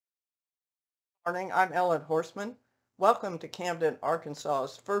Morning. I'm Ellen Horseman. Welcome to Camden,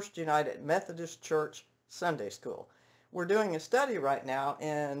 Arkansas's First United Methodist Church Sunday School. We're doing a study right now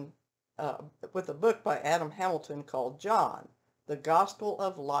uh, with a book by Adam Hamilton called John, the Gospel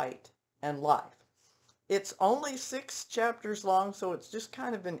of Light and Life. It's only 6 chapters long, so it's just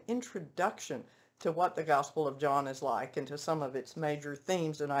kind of an introduction to what the Gospel of John is like and to some of its major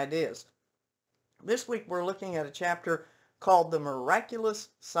themes and ideas. This week we're looking at a chapter called The Miraculous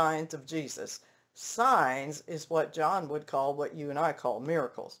Signs of Jesus. Signs is what John would call what you and I call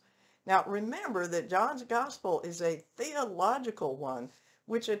miracles. Now remember that John's gospel is a theological one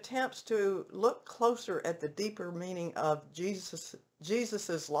which attempts to look closer at the deeper meaning of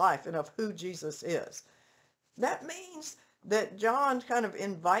Jesus's life and of who Jesus is. That means that John kind of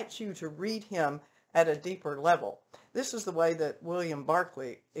invites you to read him at a deeper level. This is the way that William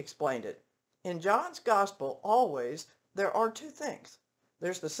Barclay explained it. In John's gospel, always, there are two things.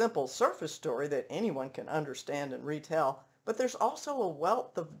 There's the simple surface story that anyone can understand and retell, but there's also a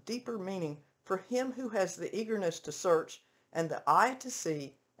wealth of deeper meaning for him who has the eagerness to search and the eye to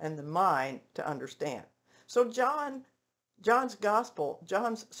see and the mind to understand. So John's gospel,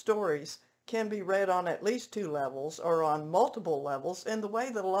 John's stories can be read on at least two levels or on multiple levels in the way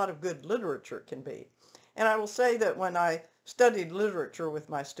that a lot of good literature can be. And I will say that when I studied literature with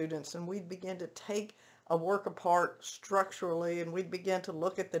my students and we'd begin to take a work apart structurally and we'd begin to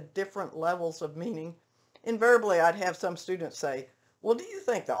look at the different levels of meaning, invariably I'd have some students say, well, do you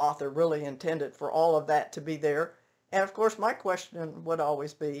think the author really intended for all of that to be there? And of course my question would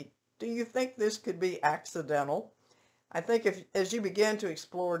always be, do you think this could be accidental? I think as you begin to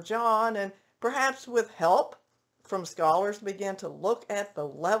explore John and perhaps with help from scholars begin to look at the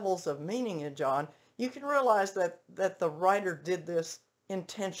levels of meaning in John, you can realize that the writer did this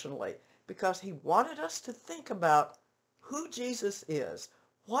intentionally because he wanted us to think about who Jesus is,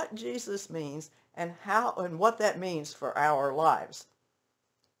 what Jesus means, and how and what that means for our lives.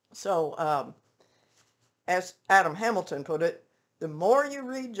 So, as Adam Hamilton put it, the more you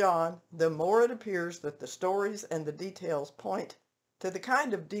read John, the more it appears that the stories and the details point to the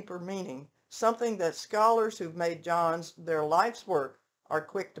kind of deeper meaning, something that scholars who've made John's their life's work are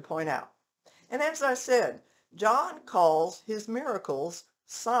quick to point out. And as I said, John calls his miracles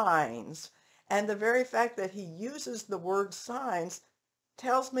signs. And the very fact that he uses the word signs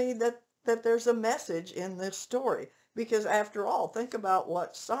tells me that there's a message in this story. Because after all, think about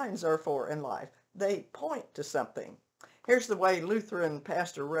what signs are for in life. They point to something. Here's the way Lutheran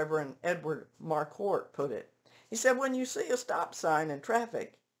pastor Reverend Edward Marquardt put it. He said, when you see a stop sign in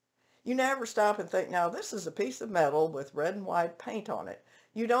traffic, you never stop and think, now this is a piece of metal with red and white paint on it.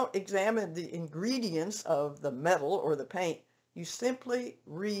 You don't examine the ingredients of the metal or the paint. You simply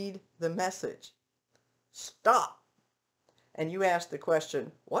read the message. Stop. And you ask the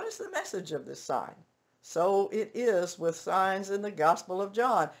question, what is the message of this sign? So it is with signs in the Gospel of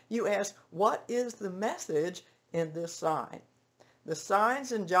John. You ask, what is the message in this sign? The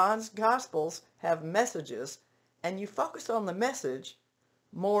signs in John's Gospels have messages, and you focus on the message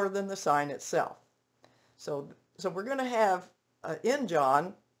more than the sign itself. So we're going to have in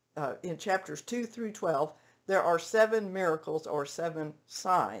John, in chapters 2 through 12, there are 7 miracles or 7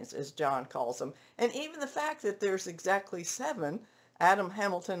 signs, as John calls them. And even the fact that there's exactly 7, Adam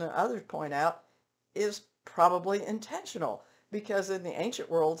Hamilton and others point out, is probably intentional because in the ancient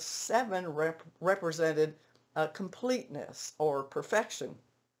world, 7 represented completeness or perfection.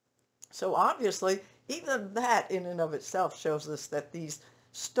 So obviously, even that in and of itself shows us that these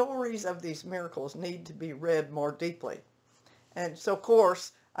stories of these miracles need to be read more deeply. And so, of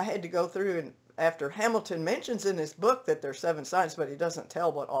course, I had to go through and after Hamilton mentions in his book that there's 7 signs, but he doesn't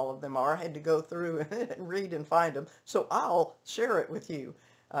tell what all of them are, I had to go through and read and find them. So I'll share it with you.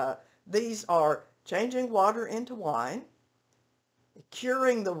 These are changing water into wine,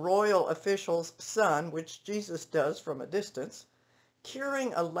 curing the royal official's son, which Jesus does from a distance,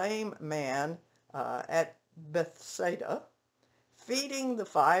 curing a lame man at Bethsaida, feeding the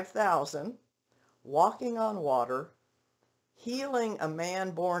 5,000, walking on water, healing a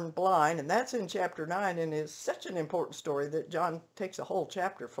man born blind, and that's in chapter 9 and is such an important story that John takes a whole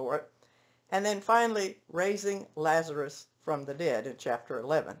chapter for it. And then finally, raising Lazarus from the dead in chapter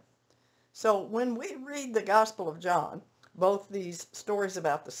 11. So when we read the Gospel of John, both these stories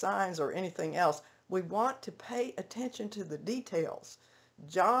about the signs or anything else, we want to pay attention to the details.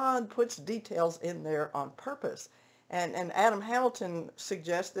 John puts details in there on purpose. And Adam Hamilton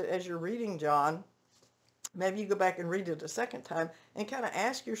suggests that as you're reading John, maybe you go back and read it a second time and kind of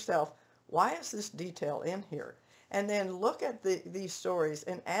ask yourself, why is this detail in here? And then look at these stories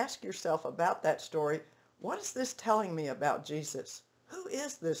and ask yourself about that story, what is this telling me about Jesus? Who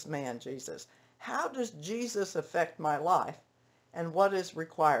is this man, Jesus? how does Jesus affect my life and what is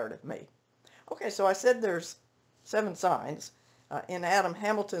required of me? Okay, so I said there's 7 signs. In Adam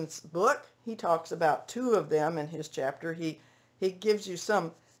Hamilton's book, he talks about 2 of them in his chapter. He gives you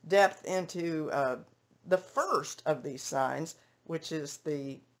some depth into the first of these signs, which is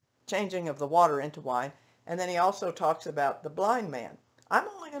the changing of the water into wine. And then he also talks about the blind man. I'm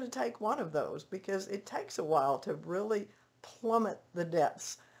only going to take one of those because it takes a while to really plummet the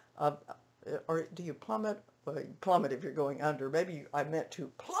depths of, or do you plummet? Well, you plummet if you're going under. Maybe I meant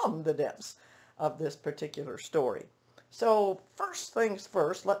to plumb the depths of this particular story. So first things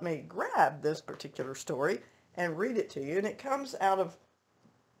first, let me grab this particular story and read it to you. And it comes out of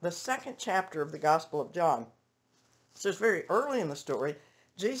the 2nd chapter of the Gospel of John. So it's very early in the story.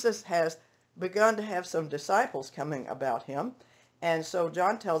 Jesus has begun to have some disciples coming about him. And so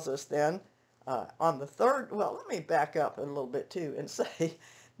John tells us then on the 3rd, well, let me back up a little bit too and say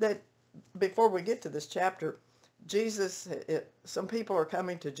that before we get to this chapter, some people are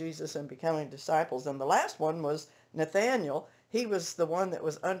coming to Jesus and becoming disciples. And the last one was Nathanael. He was the one that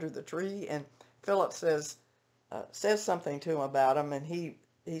was under the tree, and Philip says something to him about him, and he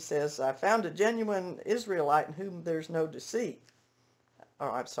says, I found a genuine Israelite in whom there's no deceit. Oh,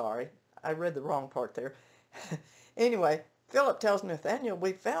 I'm sorry. I read the wrong part there. Anyway, Philip tells Nathanael,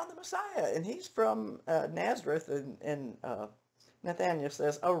 we found the Messiah, and he's from Nazareth, and Nathanael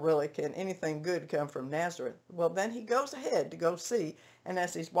says, oh, really? Can anything good come from Nazareth? Well, then he goes ahead to go see, and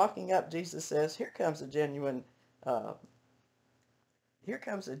as he's walking up, Jesus says, here comes a genuine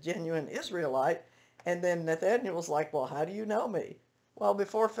Israelite. And then Nathanael's like, well, how do you know me? Well,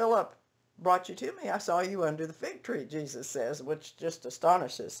 before Philip brought you to me, I saw you under the fig tree, Jesus says, which just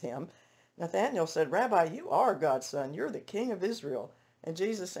astonishes him. Nathanael said, Rabbi, you are God's son. You're the king of Israel. And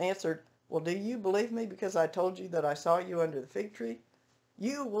Jesus answered, well, do you believe me because I told you that I saw you under the fig tree?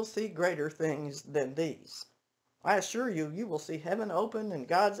 You will see greater things than these. I assure you, you will see heaven open and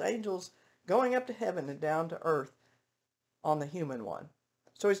God's angels going up to heaven and down to earth on the human one.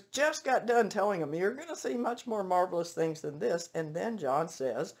 So he's just got done telling him, you're going to see much more marvelous things than this. And then John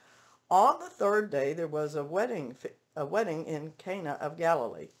says, on the 3rd day there was a wedding in Cana of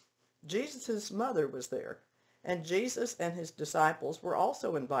Galilee. Jesus' mother was there, and Jesus and his disciples were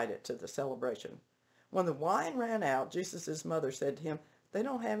also invited to the celebration. When the wine ran out, Jesus' mother said to him, they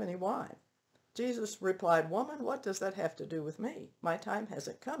don't have any wine. Jesus replied, woman, what does that have to do with me? My time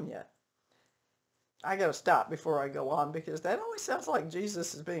hasn't come yet. I got to stop before I go on because that always sounds like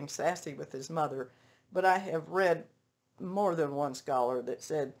Jesus is being sassy with his mother, but I have read more than one scholar that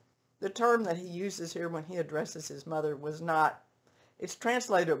said the term that he uses here when he addresses his mother was not, it's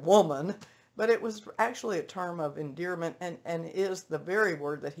translated woman, but it was actually a term of endearment and is the very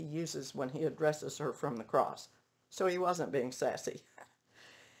word that he uses when he addresses her from the cross. So he wasn't being sassy.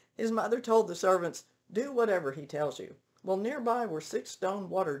 His mother told the servants, do whatever he tells you. Well, nearby were 6 stone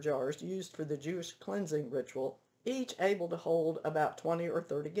water jars used for the Jewish cleansing ritual, each able to hold about 20 or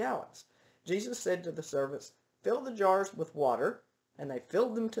 30 gallons. Jesus said to the servants, fill the jars with water, and they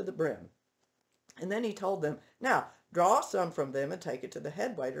filled them to the brim. And then he told them, now, draw some from them and take it to the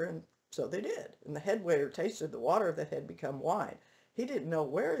head waiter, and so they did. And the head waiter tasted the water that had become wine. He didn't know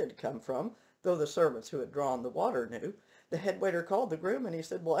where it had come from, though the servants who had drawn the water knew. The head waiter called the groom, and he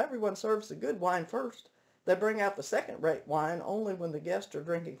said, well, everyone serves the good wine first. They bring out the second-rate wine only when the guests are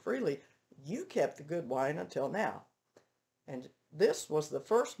drinking freely. You kept the good wine until now. And this was the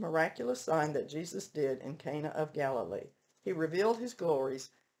first miraculous sign that Jesus did in Cana of Galilee. He revealed his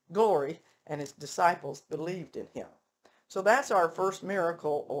glory, and his disciples believed in him. So that's our first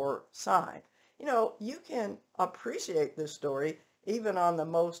miracle or sign. You know, you can appreciate this story even on the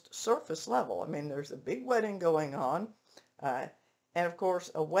most surface level. I mean, there's a big wedding going on. And of course,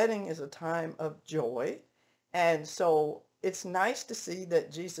 a wedding is a time of joy. And so it's nice to see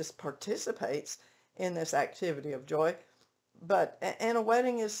that Jesus participates in this activity of joy. And a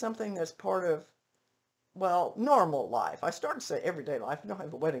wedding is something that's part of, well, normal life. I started to say everyday life. We don't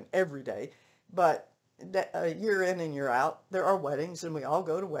have a wedding every day, but year in and year out, there are weddings, and we all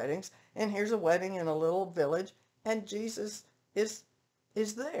go to weddings. And here's a wedding in a little village, and Jesus is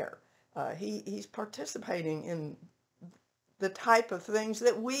there. He's participating in the type of things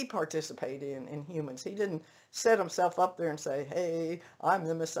that we participate in humans. He didn't set himself up there and say, hey, I'm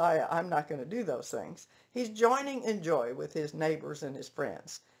the Messiah. I'm not going to do those things. He's joining in joy with his neighbors and his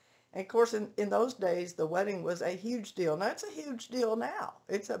friends. And of course, in those days, the wedding was a huge deal. Now, it's a huge deal now.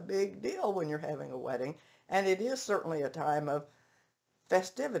 It's a big deal when you're having a wedding. And it is certainly a time of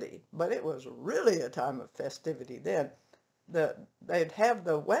festivity. But it was really a time of festivity then. They'd have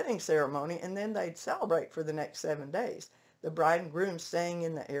the wedding ceremony, and then they'd celebrate for the next 7 days. The bride and groom staying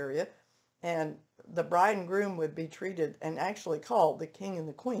in the area. and the bride and groom would be treated and actually called the king and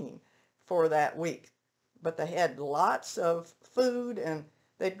the queen for that week. But they had lots of food, and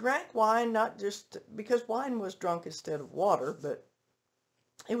they drank wine, not just because wine was drunk instead of water, but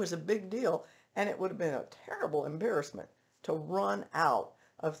it was a big deal, and it would have been a terrible embarrassment to run out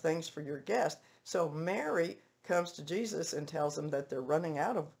of things for your guest. So Mary comes to Jesus and tells him that they're running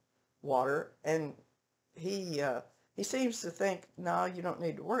out of water, and he seems to think, no, you don't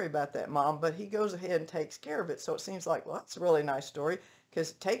need to worry about that, Mom, but he goes ahead and takes care of it. So it seems like, well, that's a really nice story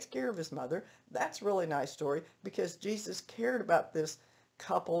because it takes care of his mother. That's a really nice story because Jesus cared about this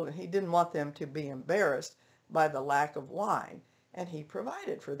couple and he didn't want them to be embarrassed by the lack of wine, and he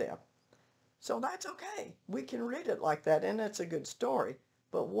provided for them. So that's okay. We can read it like that, and it's a good story.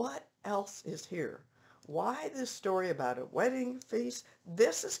 But what else is here? Why this story about a wedding feast?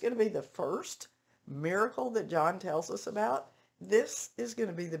 This is going to be the first miracle that John tells us about. This is going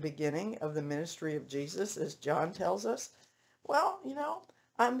to be the beginning of the ministry of Jesus, as John tells us. Well,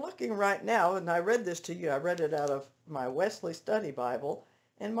 I'm looking right now, and I read this to you. I read it out of my Wesley Study Bible,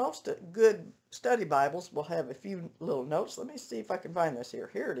 and most good study Bibles will have a few little notes. Let me see if I can find this here.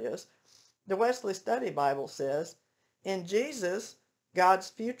 Here it is. The Wesley Study Bible says, in Jesus, God's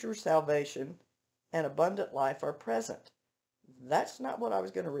future salvation and abundant life are present. That's not what I was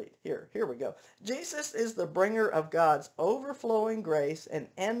going to read. Here we go. Jesus is the bringer of God's overflowing grace and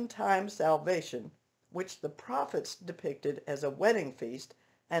end-time salvation, which the prophets depicted as a wedding feast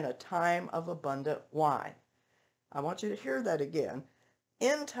and a time of abundant wine. I want you to hear that again.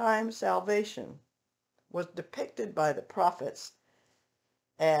 End-time salvation was depicted by the prophets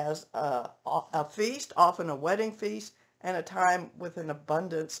as a feast, often a wedding feast, and a time with an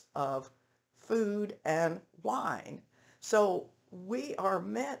abundance of food and wine. So we are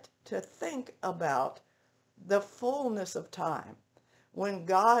meant to think about the fullness of time, when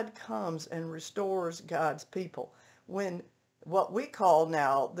God comes and restores God's people, when what we call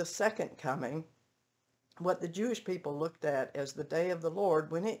now the second coming, what the Jewish people looked at as the day of the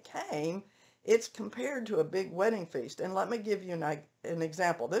Lord, when it came, it's compared to a big wedding feast. And let me give you an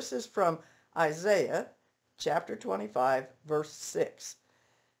example. This is from Isaiah chapter 25, verse 6.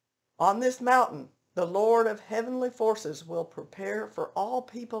 On this mountain, the Lord of heavenly forces will prepare for all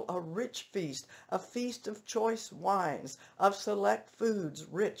people a rich feast, a feast of choice wines, of select foods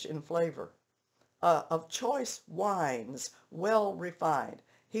rich in flavor, of choice wines well refined.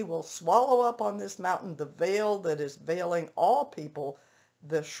 He will swallow up on this mountain the veil that is veiling all people,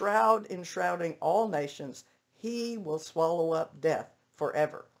 the shroud enshrouding all nations. He will swallow up death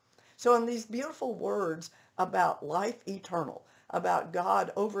forever. So in these beautiful words about life eternal, about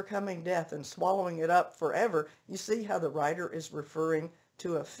God overcoming death and swallowing it up forever, you see how the writer is referring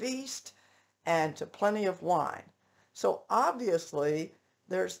to a feast and to plenty of wine. So obviously,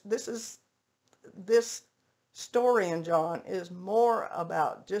 this story in John is more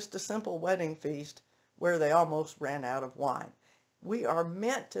about just a simple wedding feast where they almost ran out of wine. We are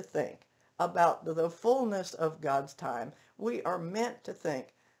meant to think about the fullness of God's time. We are meant to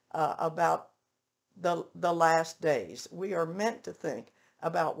think about the last days. We are meant to think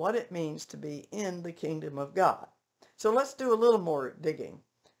about what it means to be in the kingdom of God. So let's do a little more digging.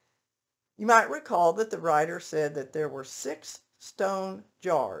 You might recall that the writer said that there were 6 stone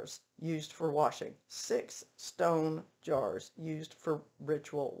jars used for washing. 6 stone jars used for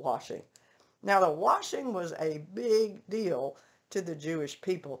ritual washing. Now, the washing was a big deal to the Jewish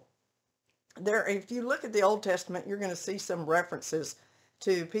people. If you look at the Old Testament, you're going to see some references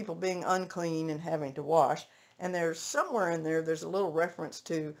to people being unclean and having to wash. And there's somewhere in there's a little reference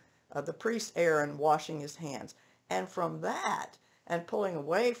to the priest Aaron washing his hands. And from that, and pulling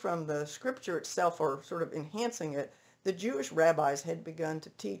away from the scripture itself, or sort of enhancing it, the Jewish rabbis had begun to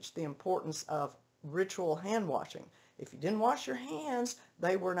teach the importance of ritual hand washing. If you didn't wash your hands,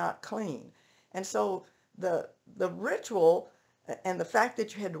 they were not clean. And so the ritual and the fact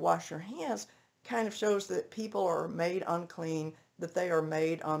that you had to wash your hands kind of shows that people are made unclean, that they are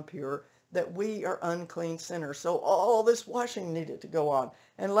made impure, that we are unclean sinners. So all this washing needed to go on.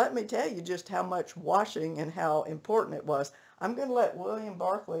 And let me tell you just how much washing and how important it was. I'm going to let William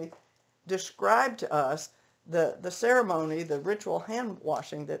Barclay describe to us the ceremony, the ritual hand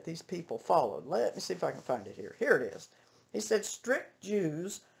washing that these people followed. Let me see if I can find it here. Here it is. He said, strict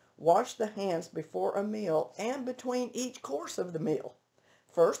Jews wash the hands before a meal and between each course of the meal.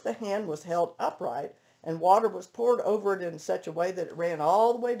 First, the hand was held upright and water was poured over it in such a way that it ran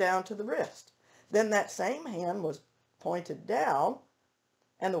all the way down to the wrist. Then that same hand was pointed down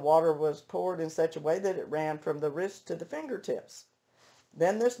and the water was poured in such a way that it ran from the wrist to the fingertips.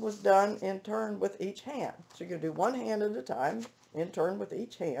 Then this was done in turn with each hand. So you're going to do one hand at a time, in turn with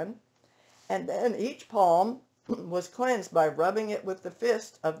each hand. And then each palm was cleansed by rubbing it with the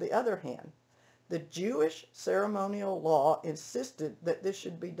fist of the other hand. The Jewish ceremonial law insisted that this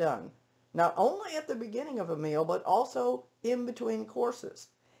should be done, not only at the beginning of a meal, but also in between courses.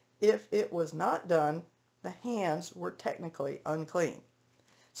 If it was not done, the hands were technically unclean.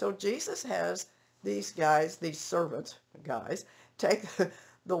 So Jesus has these guys, these servant guys, take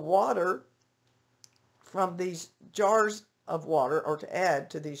the water from these jars of water, or to add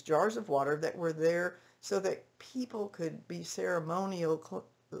to these jars of water that were there so that people could be ceremonially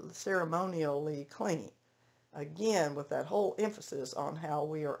clean. Again, with that whole emphasis on how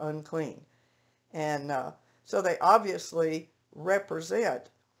we are unclean. And so they obviously represent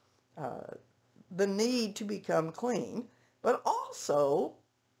the need to become clean, but also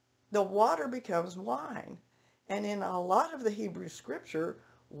the water becomes wine. And in a lot of the Hebrew scripture,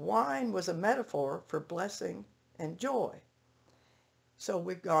 wine was a metaphor for blessing and joy. So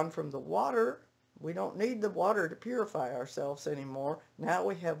we've gone from the water. We don't need the water to purify ourselves anymore. Now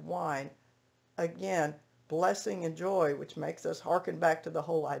we have wine. Again, blessing and joy, which makes us hearken back to the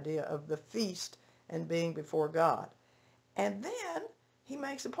whole idea of the feast and being before God. And then he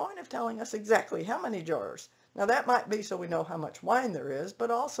makes a point of telling us exactly how many jars. Now that might be so we know how much wine there is,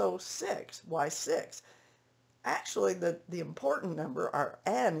 but also 6. Why 6? Actually, the important number, or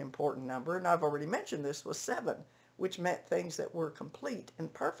an important number, and I've already mentioned this, was 7, which meant things that were complete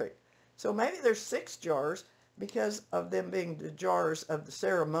and perfect. So maybe there's 6 jars because of them being the jars of the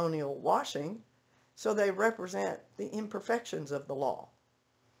ceremonial washing, so they represent the imperfections of the law.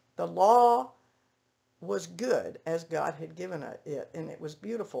 The law was good as God had given it, and it was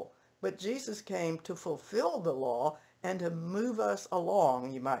beautiful. But Jesus came to fulfill the law and to move us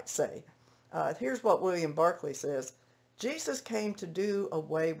along, you might say. Here's what William Barclay says. Jesus came to do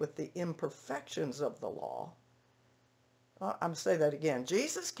away with the imperfections of the law. I'm going to say that again.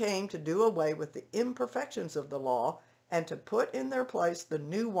 Jesus came to do away with the imperfections of the law and to put in their place the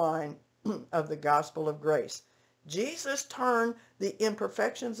new wine of the gospel of grace. Jesus turned the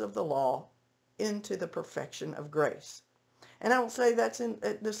imperfections of the law into the perfection of grace. And I will say that's in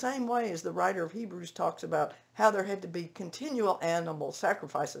the same way as the writer of Hebrews talks about how there had to be continual animal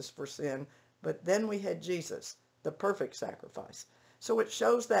sacrifices for sin, but then we had Jesus, the perfect sacrifice. So it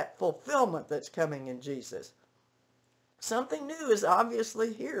shows that fulfillment that's coming in Jesus. Something new is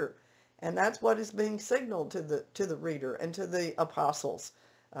obviously here, and that's what is being signaled to the reader and to the apostles.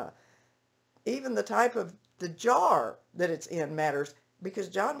 Even the type of the jar that it's in matters, because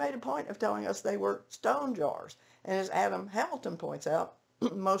John made a point of telling us they were stone jars. And as Adam Hamilton points out,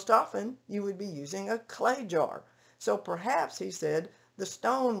 most often you would be using a clay jar. So perhaps, he said, the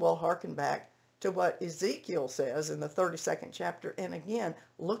stone will hearken back to what Ezekiel says in the 32nd chapter, and again,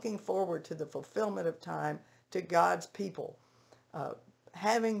 looking forward to the fulfillment of time, to God's people,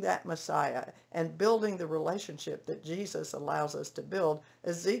 having that Messiah and building the relationship that Jesus allows us to build.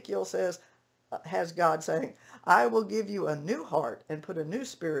 Ezekiel says, has God saying, I will give you a new heart and put a new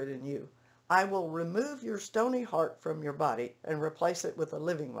spirit in you. I will remove your stony heart from your body and replace it with a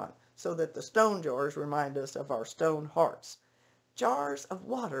living one, so that the stone jars remind us of our stone hearts. Jars of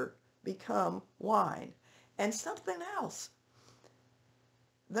water become wine. And something else.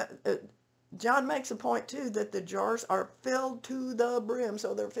 John makes a point, too, that the jars are filled to the brim,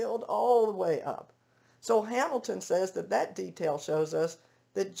 so they're filled all the way up. So Hamilton says that detail shows us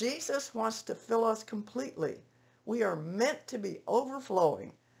that Jesus wants to fill us completely. We are meant to be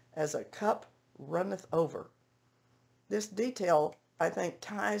overflowing as a cup runneth over. This detail, I think,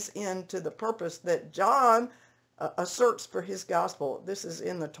 ties into the purpose that John asserts for his gospel. This is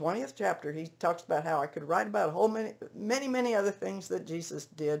in the 20th chapter. He talks about how I could write about many other things that Jesus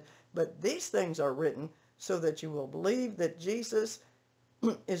did, but these things are written so that you will believe that Jesus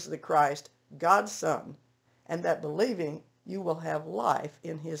is the Christ, God's Son, and that believing you will have life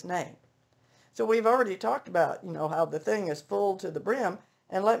in his name. So we've already talked about, how the thing is full to the brim.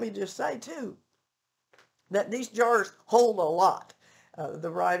 And let me just say, too, that these jars hold a lot.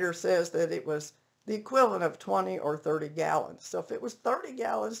 The writer says that it was the equivalent of 20 or 30 gallons. So if it was 30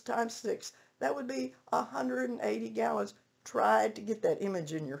 gallons times 6, that would be 180 gallons. Try to get that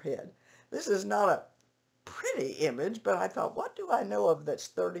image in your head. This is not a pretty image, but I thought, what do I know of that's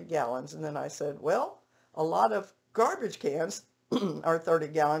 30 gallons? And then I said, well, a lot of garbage cans are 30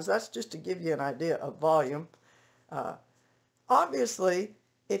 gallons. That's just to give you an idea of volume. Obviously,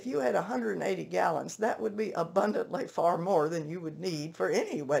 if you had 180 gallons, that would be abundantly far more than you would need for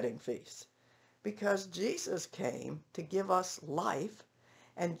any wedding feast. Because Jesus came to give us life,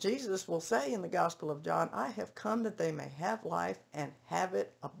 and Jesus will say in the Gospel of John, I have come that they may have life and have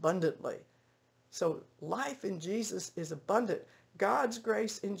it abundantly. So life in Jesus is abundant, God's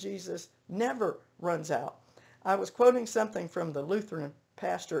grace in Jesus never runs out. I was quoting something from the Lutheran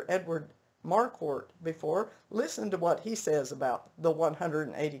pastor Edward Marquardt before. Listen to what he says about the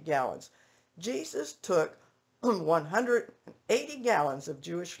 180 gallons. Jesus took 180 gallons of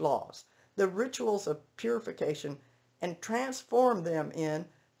Jewish laws, the rituals of purification, and transformed them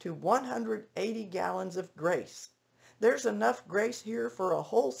into 180 gallons of grace. There's enough grace here for a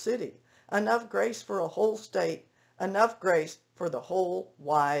whole city, enough grace for a whole state, enough grace for the whole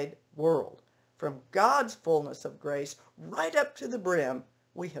wide world. From God's fullness of grace right up to the brim,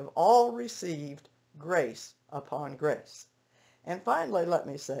 we have all received grace upon grace. And finally, let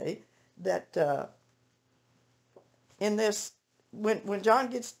me say that in this, when John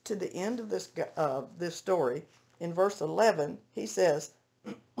gets to the end of this story, in verse 11, he says,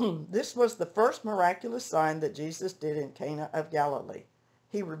 "This was the first miraculous sign that Jesus did in Cana of Galilee.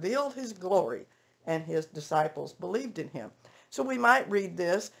 He revealed his glory, and his disciples believed in him." So we might read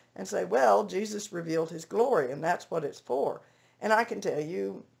this and say, well, Jesus revealed his glory, and that's what it's for. And I can tell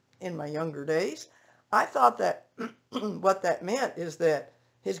you, in my younger days, I thought that what that meant is that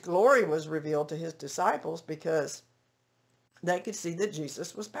his glory was revealed to his disciples because they could see that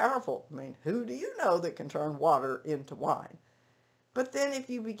Jesus was powerful. I mean, who do you know that can turn water into wine? But then if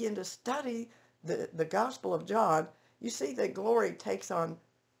you begin to study the Gospel of John, you see that glory takes on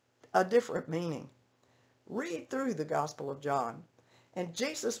a different meaning. Read through the Gospel of John, and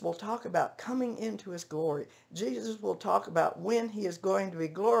Jesus will talk about coming into his glory. Jesus will talk about when he is going to be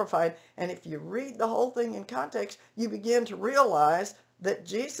glorified, and if you read the whole thing in context, you begin to realize that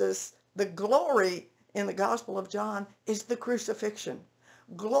Jesus, the glory in the Gospel of John is the crucifixion.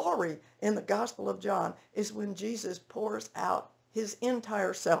 Glory in the Gospel of John is when Jesus pours out his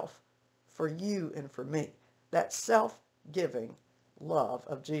entire self for you and for me. That self-giving love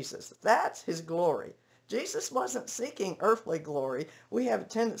of Jesus. That's his glory. Jesus wasn't seeking earthly glory. We have a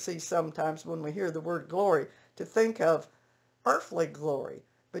tendency sometimes when we hear the word glory to think of earthly glory.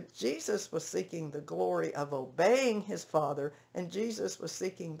 But Jesus was seeking the glory of obeying his Father, and Jesus was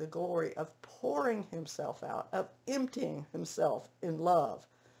seeking the glory of pouring himself out, of emptying himself in love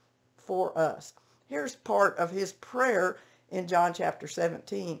for us. Here's part of his prayer in John chapter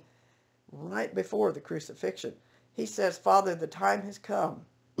 17, right before the crucifixion. He says, "Father, the time has come.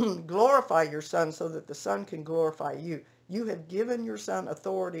 Glorify your Son so that the Son can glorify you. You have given your Son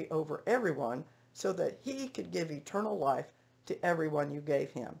authority over everyone so that he could give eternal life to everyone you gave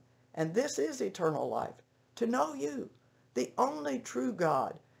him. And this is eternal life, to know you, the only true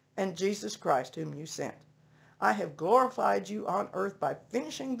God, and Jesus Christ whom you sent. I have glorified you on earth by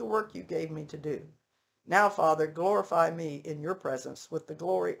finishing the work you gave me to do. Now, Father, glorify me in your presence with the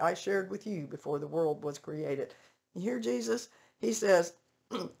glory I shared with you before the world was created." You hear Jesus? He says,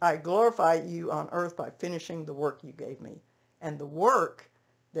 I glorify you on earth by finishing the work you gave me. And the work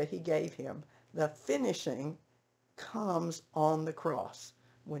that he gave him, the finishing, comes on the cross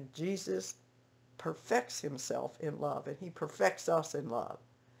when Jesus perfects himself in love, and he perfects us in love.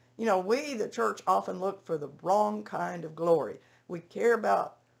 You know, we, the church, often look for the wrong kind of glory. We care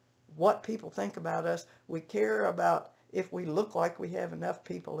about what people think about us. We care about if we look like we have enough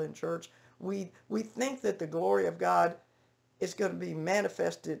people in church. We think that the glory of God is going to be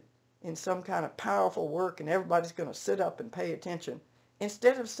manifested in some kind of powerful work and everybody's going to sit up and pay attention,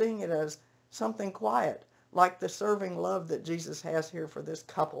 instead of seeing it as something quiet, like the serving love that Jesus has here for this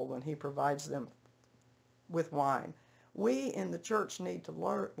couple when he provides them with wine. We in the church need to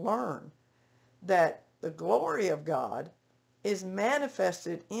learn that the glory of God is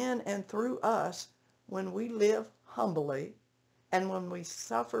manifested in and through us when we live humbly and when we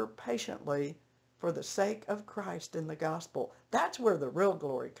suffer patiently for the sake of Christ in the gospel. That's where the real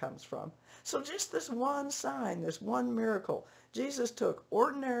glory comes from. So just this one sign, this one miracle, Jesus took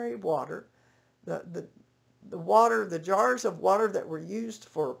ordinary water, the water, the jars of water that were used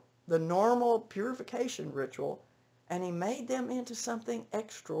for the normal purification ritual, and he made them into something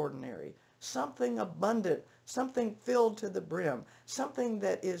extraordinary, something abundant, something filled to the brim, something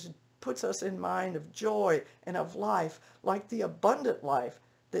that puts us in mind of joy and of life, like the abundant life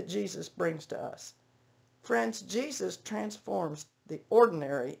that Jesus brings to us. Friends, Jesus transforms the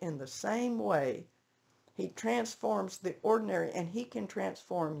ordinary in the same way. He transforms the ordinary, and he can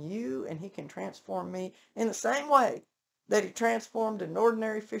transform you and he can transform me in the same way that he transformed an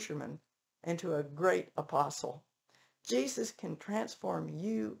ordinary fisherman into a great apostle. Jesus can transform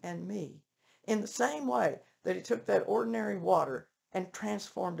you and me in the same way that he took that ordinary water and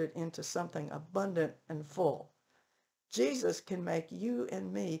transformed it into something abundant and full. Jesus can make you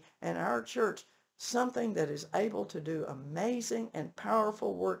and me and our church something that is able to do amazing and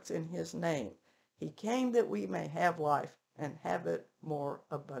powerful works in his name. He came that we may have life and have it more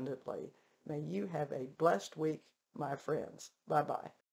abundantly. May you have a blessed week, my friends. Bye-bye.